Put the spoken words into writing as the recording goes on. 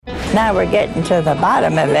Now we're getting to the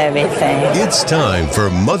bottom of everything. It's time for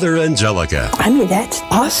Mother Angelica. I mean, that's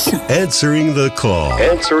awesome. Answering the call.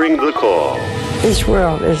 Answering the call. This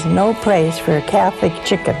world is no place for Catholic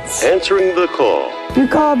chickens. Answering the call. You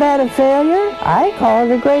call that a failure? I call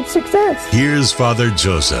it a great success. Here's Father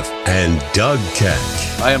Joseph and Doug Keck.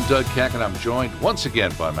 I am Doug Keck, and I'm joined once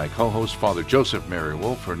again by my co-host, Father Joseph Mary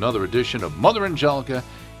Wolf, for another edition of Mother Angelica,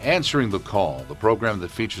 Answering the Call, the program that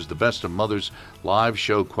features the best of Mother's live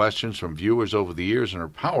show questions from viewers over the years and her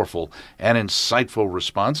powerful and insightful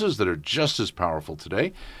responses that are just as powerful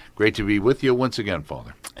today. Great to be with you once again,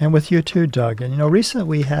 Father. And with you too, Doug. And recently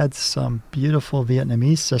we had some beautiful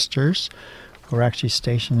Vietnamese sisters who are actually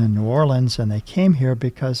stationed in New Orleans, and they came here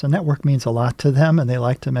because the network means a lot to them, and they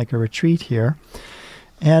like to make a retreat here.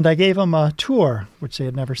 And I gave them a tour, which they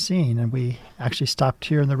had never seen, and we actually stopped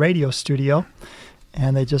here in the radio studio,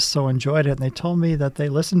 and they just so enjoyed it. And they told me that they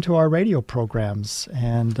listened to our radio programs,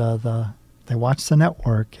 and they watch the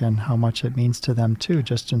network and how much it means to them, too,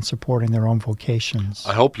 just in supporting their own vocations.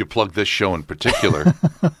 I hope you plug this show in particular.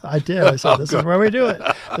 I did. I said, this is where we do it.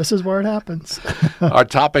 This is where it happens. Our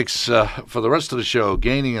topics for the rest of the show: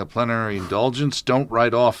 gaining a plenary indulgence, don't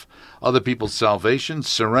write off other people's salvation,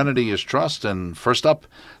 serenity is trust, and first up,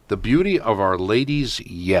 the beauty of Our Lady's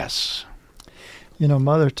yes.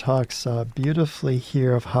 Mother talks beautifully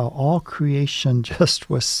here of how all creation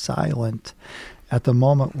just was silent at the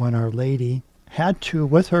moment when Our Lady had to,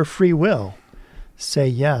 with her free will, say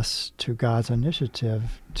yes to God's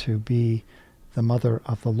initiative to be the mother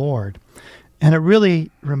of the Lord. And it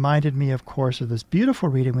really reminded me, of course, of this beautiful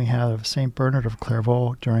reading we had of St. Bernard of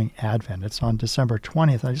Clairvaux during Advent. It's on December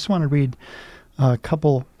 20th. I just want to read a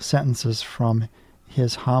couple sentences from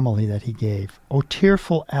his homily that he gave. O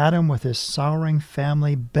tearful Adam with his sorrowing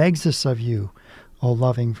family begs this of you, O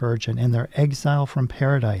loving Virgin, in their exile from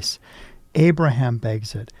paradise. Abraham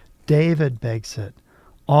begs it. David begs it.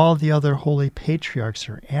 All the other holy patriarchs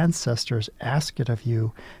or ancestors ask it of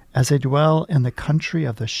you as they dwell in the country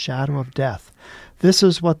of the shadow of death. This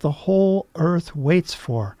is what the whole earth waits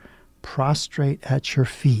for, prostrate at your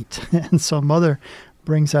feet. And so Mother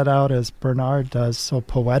brings that out, as Bernard does so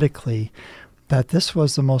poetically, that this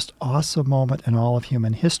was the most awesome moment in all of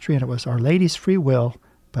human history, and it was Our Lady's free will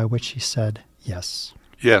by which she said yes.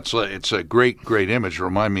 Yeah, it's a great image.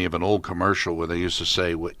 Remind me of an old commercial where they used to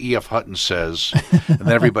say what E.F. Hutton says, and then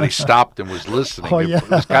everybody stopped and was listening. Oh, yeah. It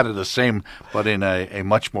was kind of the same, but in a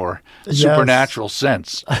much more supernatural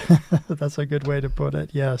sense. That's a good way to put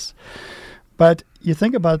it, yes. But you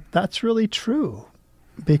think about that's really true,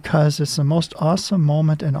 because it's the most awesome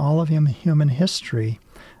moment in all of human history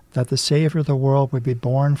that the Savior of the world would be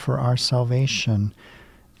born for our salvation.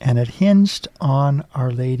 And it hinged on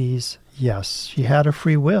Our Lady's yes. She had a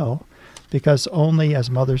free will, because only, as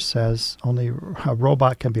Mother says, only a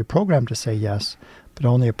robot can be programmed to say yes, but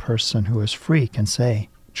only a person who is free can say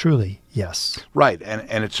truly yes. Right,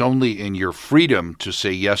 and it's only in your freedom to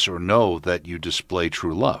say yes or no that you display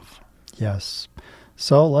true love. Yes.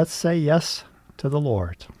 So let's say yes to the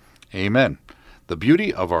Lord. Amen. The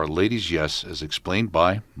beauty of Our Lady's yes is explained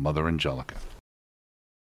by Mother Angelica.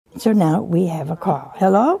 So now we have a call.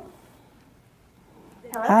 Hello?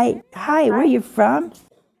 Hello? Hi, where are you from?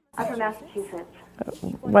 I'm from Massachusetts.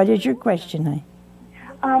 What is your question, honey?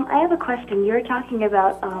 I have a question. You're talking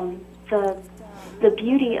about the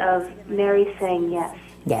beauty of Mary saying yes.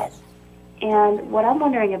 Yes. And what I'm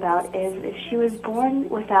wondering about is, if she was born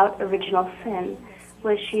without original sin,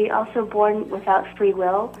 was she also born without free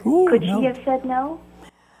will? Ooh, Could no. she have said no?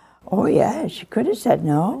 Oh, yeah, she could have said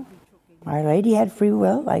no. Our Lady had free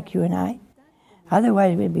will, like you and I.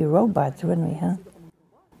 Otherwise, we'd be robots, wouldn't we, huh?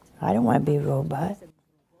 I don't want to be a robot.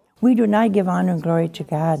 We do not give honor and glory to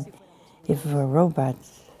God if we're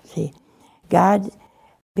robots. See, God,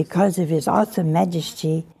 because of his awesome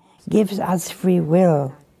majesty, gives us free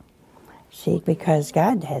will. See, because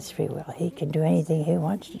God has free will. He can do anything he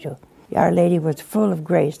wants to do. Our Lady was full of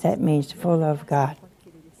grace. That means full of God.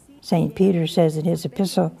 St. Peter says in his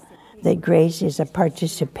epistle that grace is a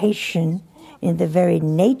participation in the very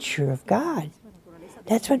nature of God.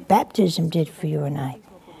 That's what baptism did for you and I.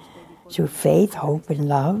 Through faith, hope, and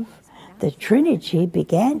love, the Trinity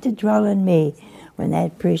began to dwell in me when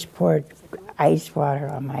that priest poured ice water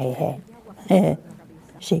on my head.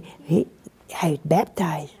 See, I was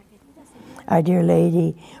baptized. Our dear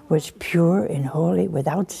Lady was pure and holy,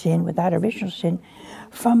 without sin, without original sin,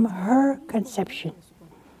 from her conception.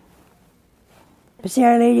 But see,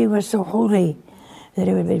 Our Lady was so holy that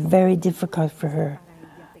it would have been very difficult for her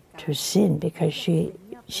to sin, because she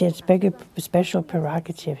had special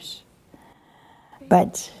prerogatives.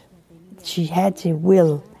 But she had to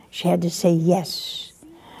will, she had to say yes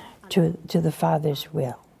to the Father's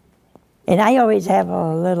will. And I always have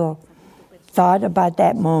a little thought about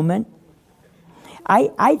that moment.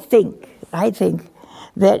 I think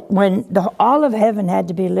that when all of heaven had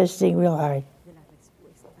to be listening real hard,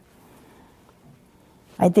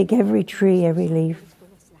 I think every tree, every leaf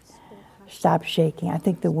stopped shaking. I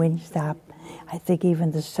think the wind stopped. I think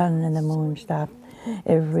even the sun and the moon stopped.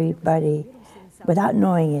 Everybody, without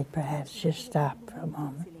knowing it perhaps, just stopped for a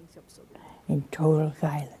moment in total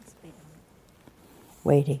silence,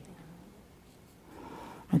 waiting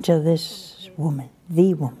until this woman,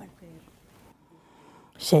 the woman,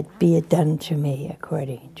 said, "Be it done to me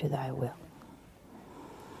according to thy will."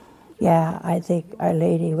 Yeah, I think Our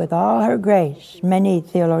Lady, with all her grace, many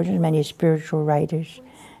theologians, many spiritual writers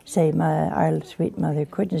say our sweet mother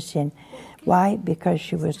couldn't sin. Why? Because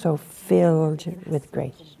she was so filled with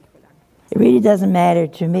grace. It really doesn't matter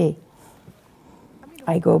to me.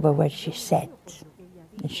 I go by what she said,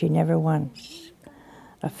 and she never once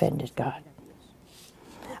offended God.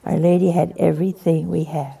 Our Lady had everything we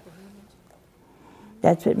have.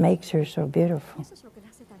 That's what makes her so beautiful.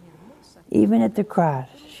 Even at the cross,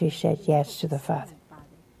 she said yes to the Father.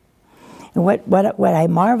 And what I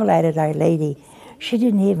marvel at Our Lady, she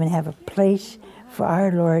didn't even have a place for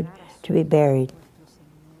our Lord to be buried.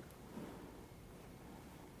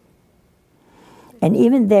 And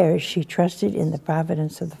even there, she trusted in the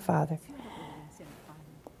providence of the Father.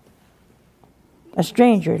 A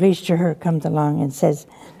stranger, at least to her, comes along and says,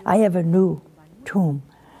 "I have a new tomb.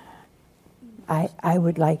 I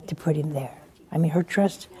would like to put him there." I mean, her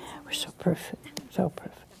trust was so perfect, so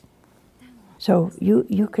perfect. So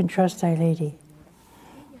you can trust Our Lady.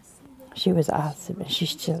 She was awesome, and she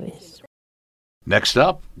still is. Next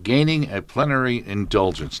up, gaining a plenary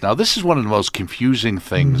indulgence. Now, this is one of the most confusing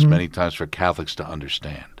things many times for Catholics to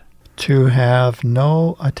understand. To have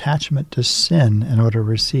no attachment to sin in order to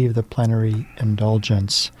receive the plenary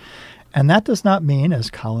indulgence. And that does not mean, as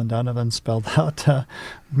Colin Donovan spelled out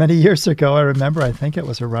many years ago, I remember, I think it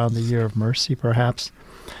was around the Year of Mercy perhaps,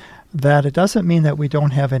 that it doesn't mean that we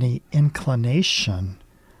don't have any inclination,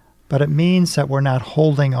 but it means that we're not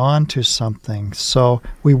holding on to something. So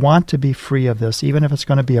we want to be free of this, even if it's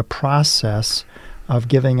going to be a process of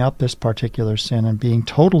giving up this particular sin and being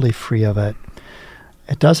totally free of it.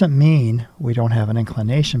 It doesn't mean we don't have an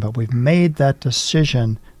inclination, but we've made that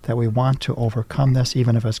decision that we want to overcome this,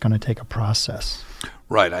 even if it's going to take a process.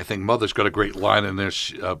 Right. I think Mother's got a great line in there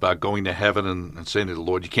about going to heaven and saying to the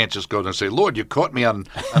Lord, you can't just go there and say, "Lord, you caught me on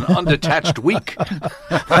an undetached week."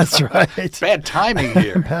 That's right. Bad timing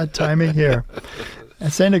here. Bad timing here.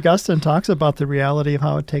 And St. Augustine talks about the reality of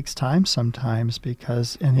how it takes time sometimes,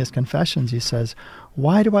 because in his Confessions he says,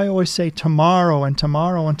 "Why do I always say tomorrow and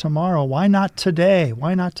tomorrow and tomorrow? Why not today?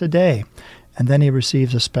 Why not today?" And then he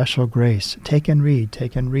receives a special grace. Take and read,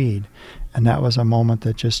 take and read. And that was a moment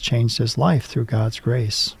that just changed his life through God's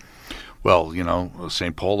grace. Well,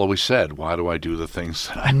 St. Paul always said, "Why do I do the things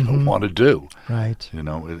that I don't want to do?" Right.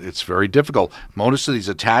 It's very difficult. Most of these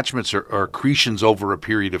attachments are accretions over a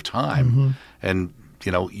period of time. And,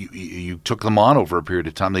 you took them on over a period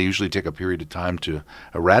of time. They usually take a period of time to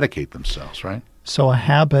eradicate themselves, right? So a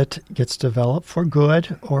habit gets developed for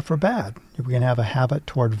good or for bad. We can have a habit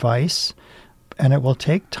toward vice, and it will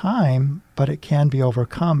take time, but it can be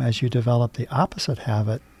overcome as you develop the opposite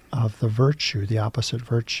habit of the virtue, the opposite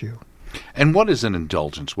virtue. And what is an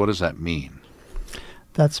indulgence? What does that mean?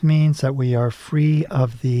 That means that we are free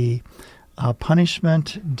of the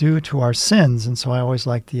punishment due to our sins. And so I always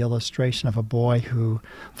like the illustration of a boy who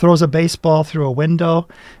throws a baseball through a window,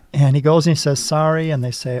 and he goes and he says, "Sorry," and they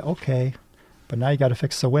say, "Okay, but now you got to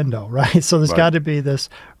fix the window," right? So there's got to be this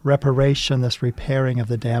reparation, this repairing of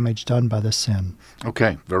the damage done by the sin.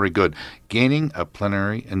 Okay, very good. Gaining a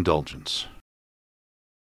plenary indulgence.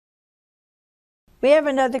 We have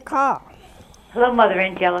another call. Hello, Mother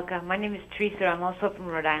Angelica. My name is Teresa. I'm also from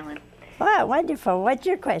Rhode Island. Wow, wonderful. What's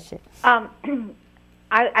your question? I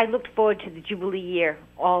looked forward to the Jubilee year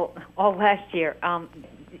all last year.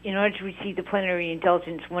 In order to receive the plenary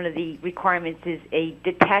indulgence, one of the requirements is a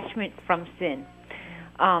detachment from sin.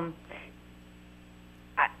 I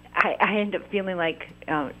end up feeling like,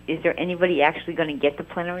 is there anybody actually going to get the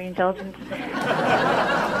plenary indulgence?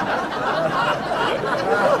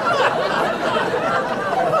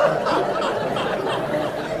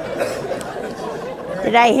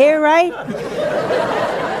 Did I hear right?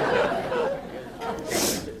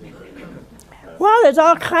 Well, there's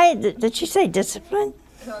all kinds. Did she say discipline?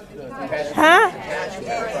 Huh?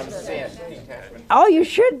 Oh, you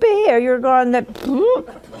should be here. You're going to...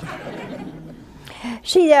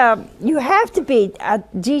 See, you have to be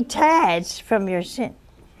detached from your sin.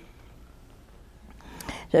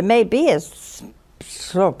 It may be a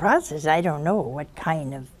slow process. I don't know what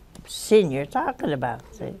kind of sin you're talking about.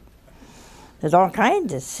 See? There's all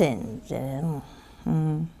kinds of sins.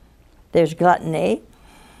 There's gluttony.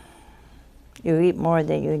 You eat more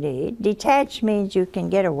than you need. Detached means you can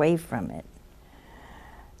get away from it.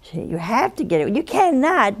 See, you have to get it. You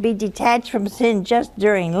cannot be detached from sin just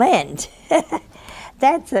during Lent.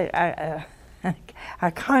 That's a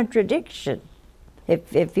contradiction.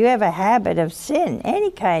 If you have a habit of sin,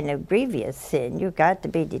 any kind of grievous sin, you've got to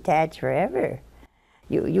be detached forever.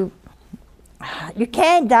 You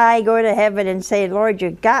can't die, go to heaven, and say, Lord,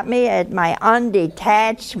 you got me at my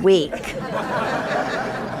undetached week.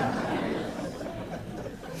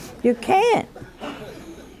 You can't.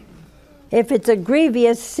 If it's a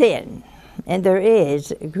grievous sin, and there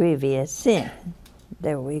is a grievous sin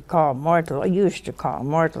that we call mortal, used to call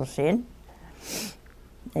mortal sin,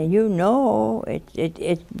 and you know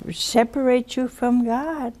it separates you from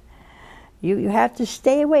God. You have to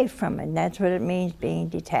stay away from it. And that's what it means being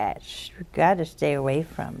detached. You've got to stay away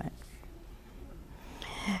from it.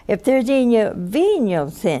 If there's any venial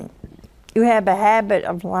sin, you have a habit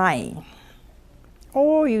of lying.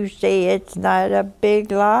 Oh, you say it's not a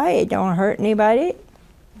big lie, it don't hurt anybody.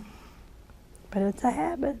 But it's a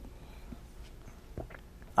habit.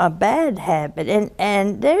 A bad habit.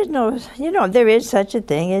 And there's no, there is such a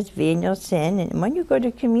thing as venial sin. And when you go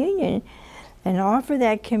to communion and offer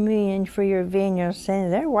that communion for your venial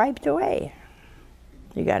sin, they're wiped away.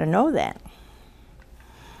 You got to know that.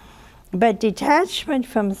 But detachment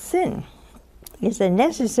from sin is a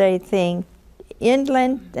necessary thing in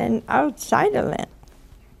Lent and outside of Lent.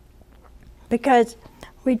 Because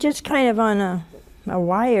we're just kind of on a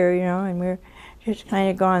wire, and we're just kind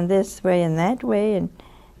of going this way and that way, and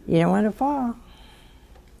you don't want to fall.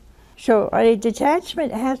 So a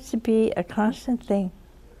detachment has to be a constant thing.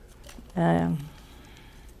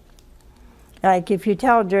 Like if you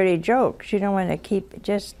tell dirty jokes, you don't want to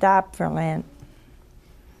just stop for Lent.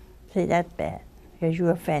 See, that's bad, because you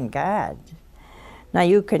offend God. Now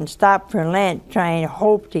you can stop for Lent, try and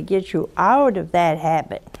hope to get you out of that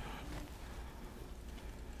habit.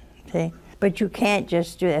 See? But you can't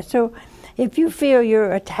just do that. So if you feel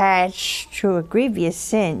you're attached to a grievous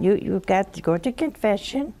sin, you've got to go to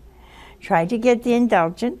confession, try to get the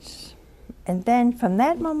indulgence, and then from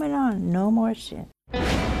that moment on, no more sin.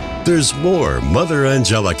 There's more Mother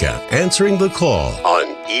Angelica answering the call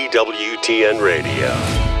on EWTN Radio.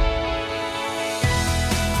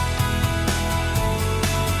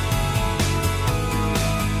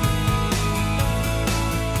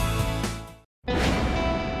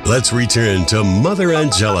 Let's return to Mother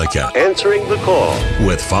Angelica answering the call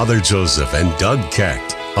with Father Joseph and Doug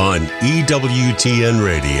Kecht on EWTN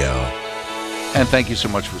Radio. And thank you so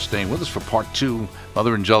much for staying with us for part 2,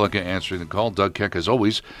 Mother Angelica answering the call. Doug Keck, as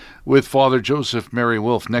always, with Father Joseph Mary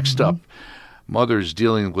Wolf. Next up, Mother's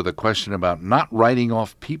dealing with a question about not writing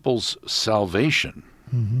off people's salvation.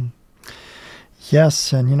 Mm-hmm.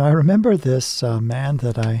 Yes, and I remember this man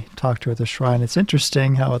that I talked to at the shrine. It's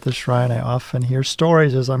interesting how at the shrine I often hear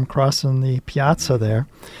stories as I'm crossing the piazza there.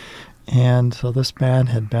 And so this man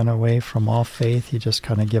had been away from all faith. He just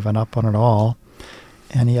kind of given up on it all.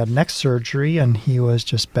 And he had neck surgery, and he was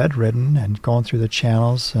just bedridden and going through the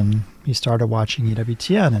channels, and he started watching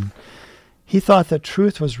EWTN. And he thought that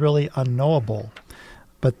truth was really unknowable.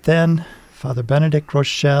 But then Father Benedict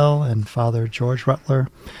Rochelle and Father George Rutler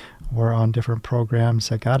were on different programs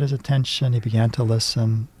that got his attention. He began to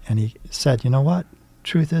listen, and he said, you know what?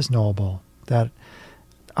 Truth is knowable, that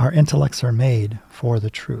our intellects are made for the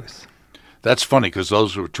truth. That's funny, because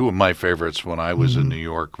those were two of my favorites when I was in New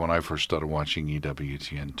York, when I first started watching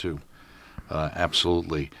EWTN too.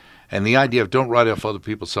 Absolutely. And the idea of don't write off other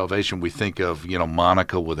people's salvation, we think of,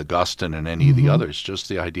 Monica with Augustine and any of the others. Just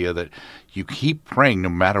the idea that you keep praying no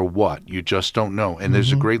matter what. You just don't know. And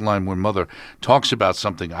there's a great line when Mother talks about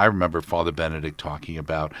something I remember Father Benedict talking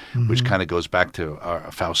about, which kind of goes back to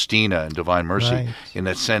Faustina and Divine Mercy, in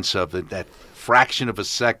that sense of that fraction of a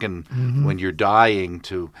second when you're dying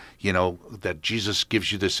to, that Jesus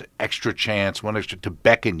gives you this extra chance, one extra, to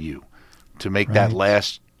beckon you to make that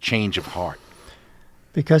last change of heart.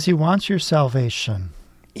 Because he wants your salvation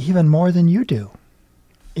even more than you do,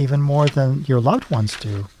 even more than your loved ones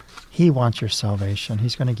do. He wants your salvation.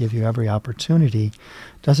 He's going to give you every opportunity.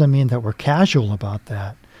 Doesn't mean that we're casual about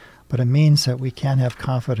that, but it means that we can have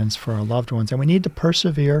confidence for our loved ones, and we need to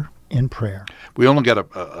persevere in prayer. We only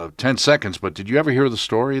got 10 seconds, but did you ever hear the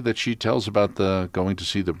story that she tells about going to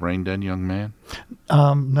see the brain-dead young man?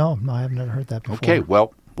 No, I have never heard that before. Okay,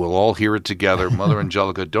 well, we'll all hear it together. Mother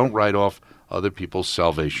Angelica, don't write off other people's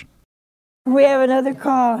salvation. We have another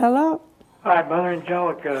call. Hello? Hi, Mother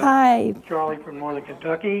Angelica. Hi. Charlie from Northern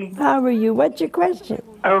Kentucky. How are you? What's your question?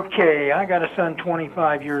 Okay, I got a son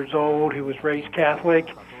 25 years old who was raised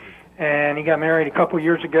Catholic, and he got married a couple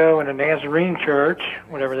years ago in a Nazarene church,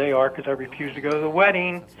 whatever they are, because I refused to go to the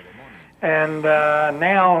wedding. And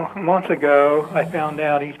now, months ago, I found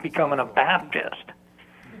out he's becoming a Baptist,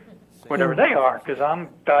 whatever they are, because I'm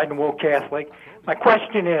dyed-in-the-wool Catholic. My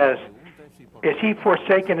question is he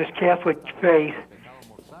forsaking his Catholic faith?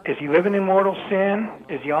 Is he living in mortal sin?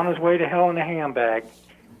 Is he on his way to hell in a handbag?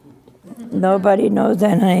 Nobody knows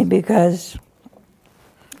anything because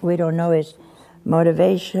we don't know his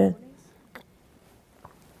motivation.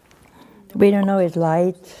 We don't know his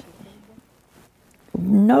light.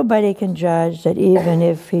 Nobody can judge that even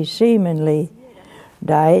if he seemingly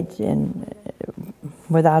died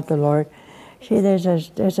without the Lord. See, there's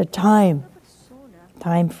a time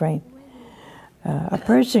frame. A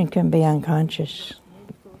person can be unconscious.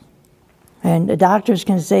 And the doctors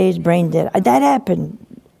can say he's brain dead. That happened.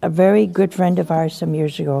 A very good friend of ours some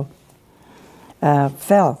years ago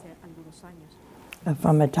fell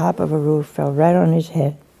from the top of a roof, fell right on his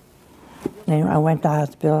head. And I went to the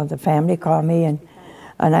hospital. The family called me, and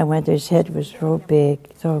I went. His head was so big.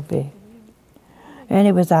 And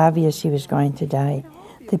it was obvious he was going to die.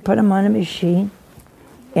 They put him on a machine,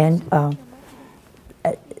 and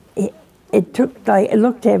it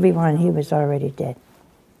looked to everyone he was already dead.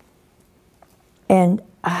 And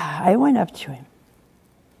I went up to him,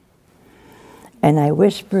 and I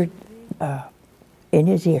whispered in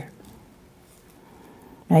his ear.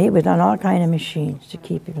 Now, he was on all kind of machines to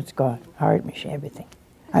keep him going, heart machine, everything.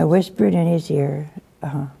 I whispered in his ear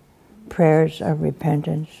prayers of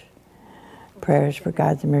repentance, prayers for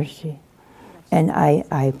God's mercy. And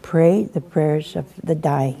I prayed the prayers of the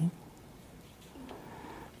dying,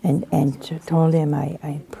 and told him,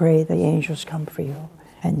 I pray the angels come for you.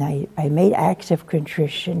 And I made acts of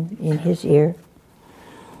contrition in his ear.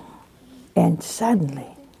 And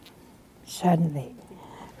suddenly,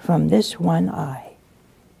 from this one eye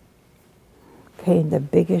came the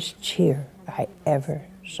biggest tear I ever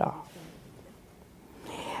saw.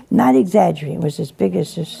 Not exaggerating, it was as big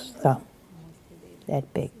as his thumb.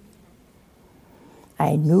 That big.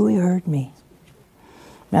 I knew he heard me.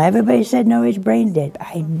 Now everybody said, no, he's brain dead. But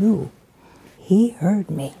I knew he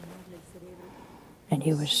heard me. And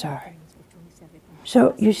he was sorry.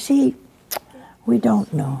 So, you see, we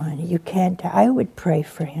don't know, honey. You can't. I would pray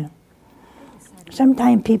for him.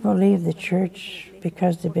 Sometimes people leave the church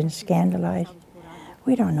because they've been scandalized.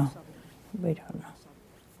 We don't know.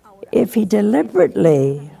 If he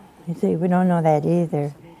deliberately, you see, we don't know that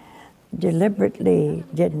either, deliberately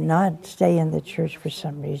did not stay in the church for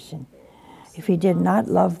some reason, if he did not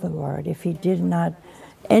love the Lord, if he did not,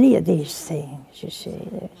 any of these things, you see,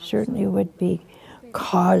 there certainly would be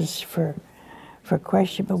cause for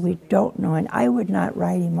question, but we don't know, and I would not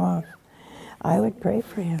write him off. I would pray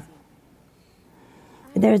for him.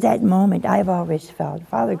 There's that moment I've always felt.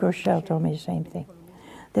 Father Groeschel told me the same thing.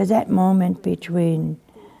 There's that moment between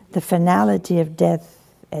the finality of death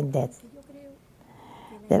and death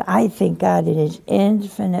that I think God, in his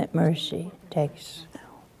infinite mercy, takes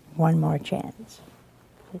one more chance.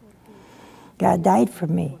 God died for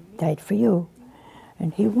me, died for you,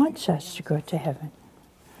 and he wants us to go to heaven.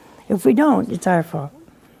 If we don't, it's our fault.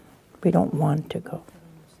 We don't want to go.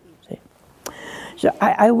 See? So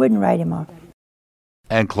I wouldn't write him off.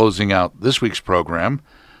 And closing out this week's program,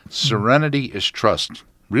 serenity is trust.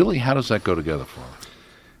 Really, how does that go together for us?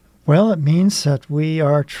 Well, it means that we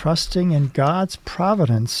are trusting in God's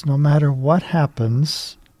providence no matter what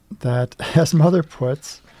happens, that, as Mother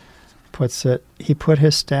puts it, he put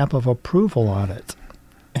his stamp of approval on it.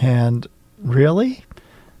 And really,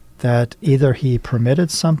 that either he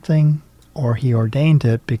permitted something or he ordained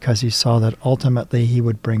it because he saw that ultimately he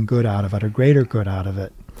would bring good out of it, a greater good out of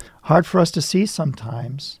it. Hard for us to see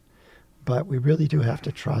sometimes, but we really do have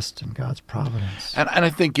to trust in God's providence. And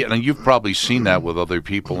I think, and you've probably seen that with other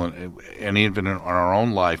people, and even in our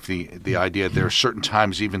own life, the idea there are certain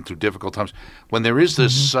times, even through difficult times, when there is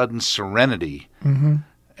this sudden serenity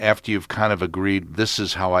after you've kind of agreed, this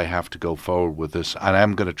is how I have to go forward with this, and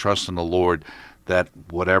I'm going to trust in the Lord that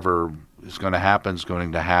whatever is going to happen is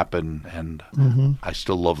going to happen, and I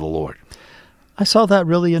still love the Lord. I saw that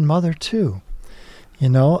really in Mother, too. You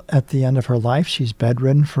know, at the end of her life, she's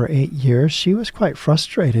bedridden for 8 years. She was quite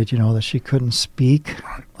frustrated, you know, that she couldn't speak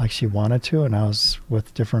like she wanted to. And I was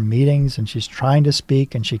with different meetings, and she's trying to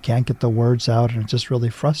speak, and she can't get the words out, and it's just really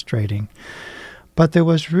frustrating. But there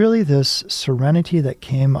was really this serenity that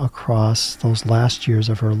came across those last years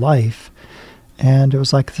of her life. And it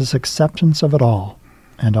was like this acceptance of it all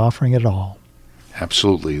and offering it all.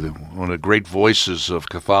 Absolutely. One of the great voices of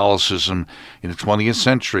Catholicism in the 20th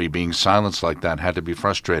century, being silenced like that had to be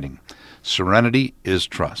frustrating. Serenity is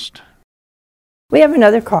trust. We have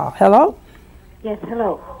another call. Hello? Yes,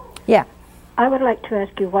 hello. Yeah. I would like to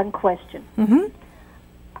ask you one question. Mm-hmm.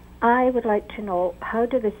 I would like to know, how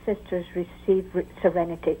do the sisters receive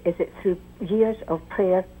serenity? Is it through years of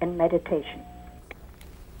prayer and meditation?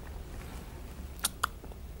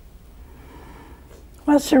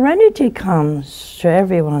 Well, serenity comes to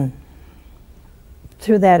everyone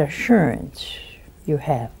through that assurance you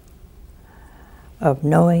have of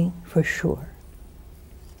knowing for sure.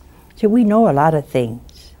 See, we know a lot of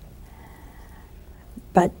things,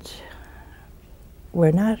 but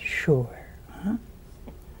we're not sure. Huh?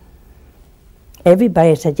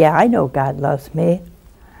 Everybody said, yeah, I know God loves me.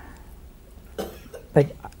 But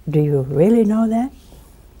do you really know that?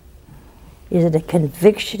 Is it a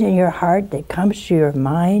conviction in your heart that comes to your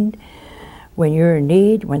mind when you're in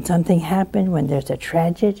need, when something happened, when there's a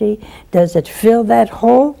tragedy? Does it fill that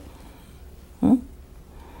hole?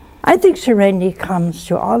 I think serenity comes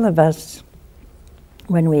to all of us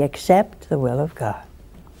when we accept the will of God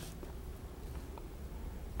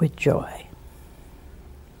with joy.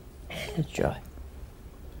 With joy.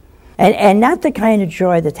 And not the kind of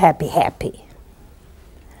joy that's happy.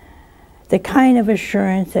 The kind of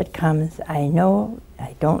assurance that comes, I know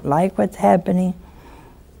I don't like what's happening,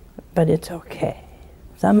 but it's okay.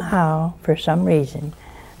 Somehow, for some reason,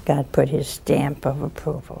 God put his stamp of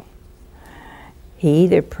approval. He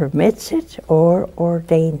either permits it or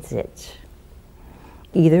ordains it.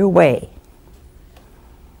 Either way,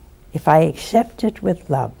 if I accept it with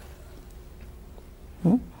love,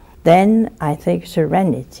 then I think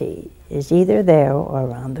serenity is either there or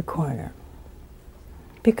around the corner.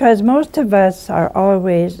 Because most of us are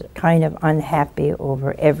always kind of unhappy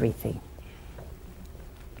over everything.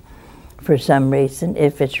 For some reason,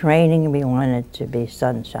 if it's raining, we want it to be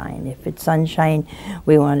sunshine. If it's sunshine,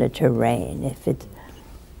 we want it to rain.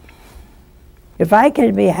 If I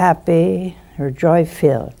can be happy or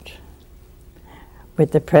joy-filled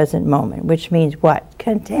with the present moment, which means what?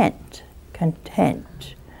 Content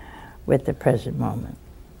with the present moment,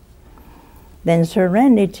 then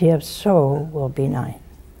serenity of soul will be mine.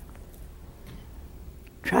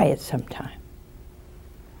 Try it sometime.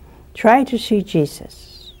 Try to see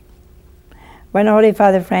Jesus. When Holy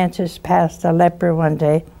Father Francis passed a leper one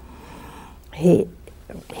day, he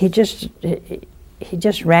just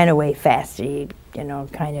ran away fast. He,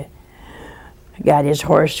 kind of got his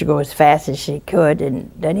horse to go as fast as he could,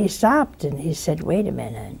 and then he stopped and he said, "Wait a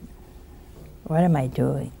minute, what am I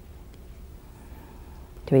doing?"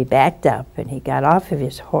 So he backed up and he got off of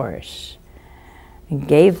his horse and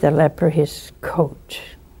gave the leper his coat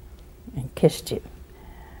and kissed him.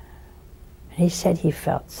 And he said he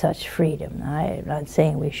felt such freedom. I'm not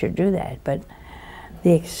saying we should do that, but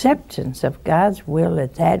the acceptance of God's will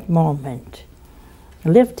at that moment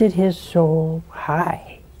lifted his soul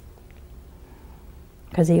high,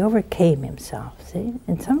 because he overcame himself, see?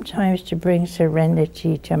 And sometimes to bring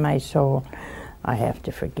serenity to my soul, I have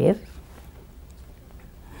to forgive.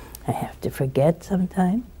 I have to forget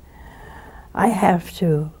sometimes. I have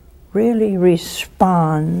to really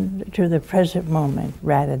respond to the present moment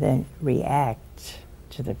rather than react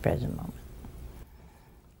to the present moment.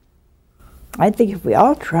 I think if we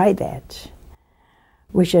all try that,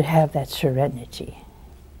 we should have that serenity.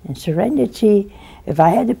 And serenity, if I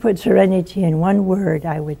had to put serenity in one word,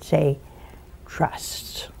 I would say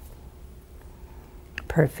trust.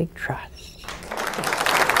 Perfect trust.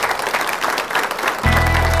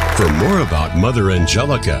 For more about Mother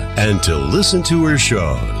Angelica and to listen to her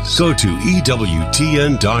shows, go to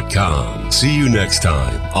EWTN.com. See you next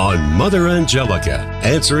time on Mother Angelica,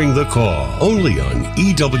 Answering the Call, only on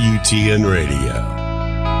EWTN Radio.